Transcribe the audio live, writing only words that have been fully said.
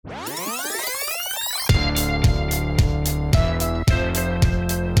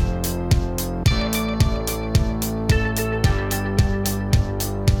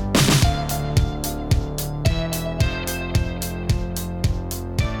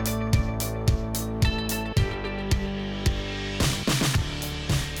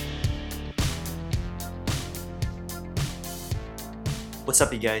What's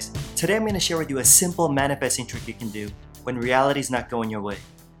up, you guys? Today I'm going to share with you a simple manifesting trick you can do when reality's not going your way.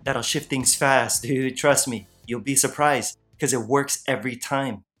 That'll shift things fast, dude. Trust me. You'll be surprised because it works every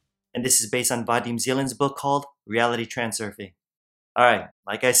time. And this is based on Vadim Zeland's book called Reality Transurfing. Alright,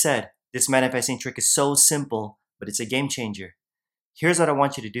 like I said, this manifesting trick is so simple, but it's a game changer. Here's what I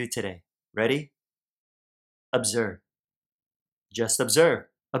want you to do today. Ready? Observe. Just observe.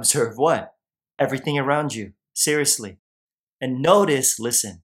 Observe what? Everything around you. Seriously. And notice,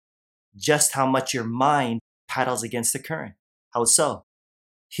 listen, just how much your mind paddles against the current. How so?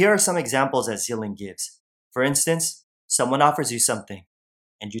 Here are some examples that Zeland gives. For instance, someone offers you something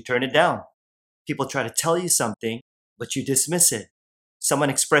and you turn it down. People try to tell you something, but you dismiss it. Someone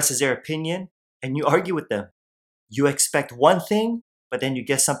expresses their opinion and you argue with them. You expect one thing, but then you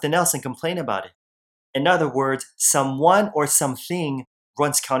get something else and complain about it. In other words, someone or something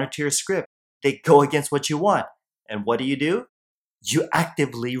runs counter to your script. They go against what you want. And what do? You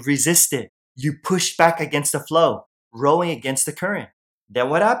actively resist it. You push back against the flow, rowing against the current. Then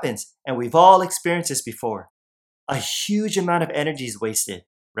what happens? And we've all experienced this before. A huge amount of energy is wasted,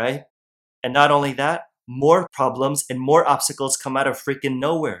 right? And not only that, more problems and more obstacles come out of freaking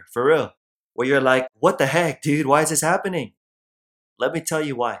nowhere, for real. Where you're like, what the heck, dude? Why is this happening? Let me tell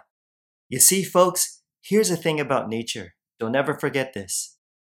you why. You see, folks, here's the thing about nature. Don't ever forget this.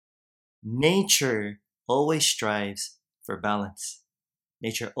 Nature always strives for balance.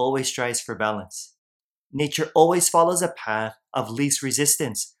 Nature always strives for balance. Nature always follows a path of least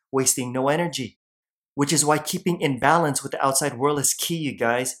resistance, wasting no energy. Which is why keeping in balance with the outside world is key, you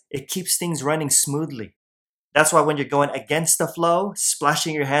guys. It keeps things running smoothly. That's why when you're going against the flow,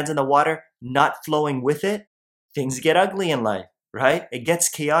 splashing your hands in the water, not flowing with it, things get ugly in life, right? It gets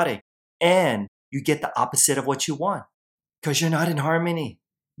chaotic. And you get the opposite of what you want. Because you're not in harmony.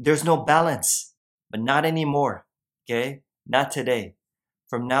 There's no balance. But not anymore. Okay? Not today.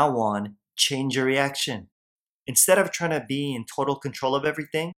 From now on, change your reaction. Instead of trying to be in total control of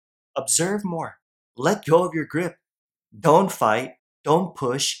everything, observe more. Let go of your grip. Don't fight. Don't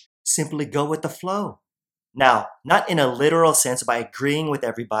push. Simply go with the flow. Now, not in a literal sense by agreeing with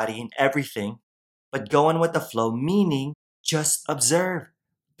everybody and everything, but going with the flow, meaning just observe.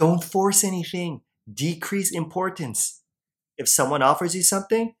 Don't force anything. Decrease importance. If someone offers you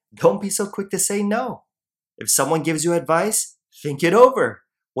something, don't be so quick to say no. If someone gives you advice, think it over.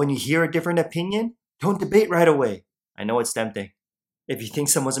 When you hear a different opinion, don't debate right away. I know it's tempting. If you think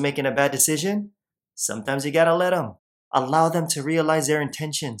someone's making a bad decision, sometimes you gotta let them. Allow them to realize their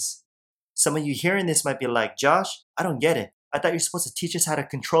intentions. Some of you hearing this might be like, Josh, I don't get it. I thought you're supposed to teach us how to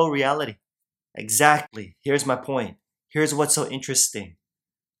control reality. Exactly. Here's my point. Here's what's so interesting.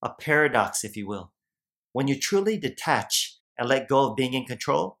 A paradox, if you will. When you truly detach and let go of being in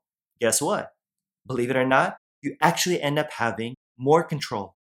control, guess what? Believe it or not, you actually end up having more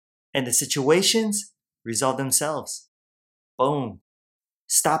control. And the situations resolve themselves. Boom.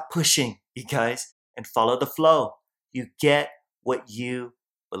 Stop pushing, you guys, and follow the flow. You get what you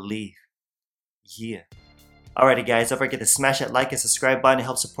believe. Yeah. Alrighty, guys, don't forget to smash that like and subscribe button to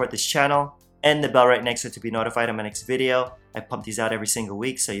help support this channel. And the bell right next to it to be notified of my next video. I pump these out every single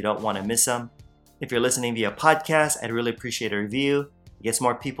week, so you don't want to miss them. If you're listening via podcast, I'd really appreciate a review. It gets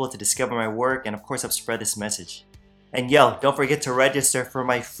more people to discover my work and, of course, help spread this message. And yo, don't forget to register for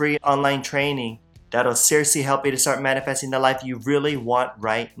my free online training. That'll seriously help you to start manifesting the life you really want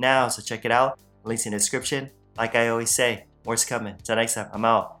right now. So check it out. Links in the description. Like I always say, more's coming. Till next time, I'm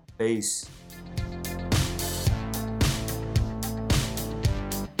out. Peace.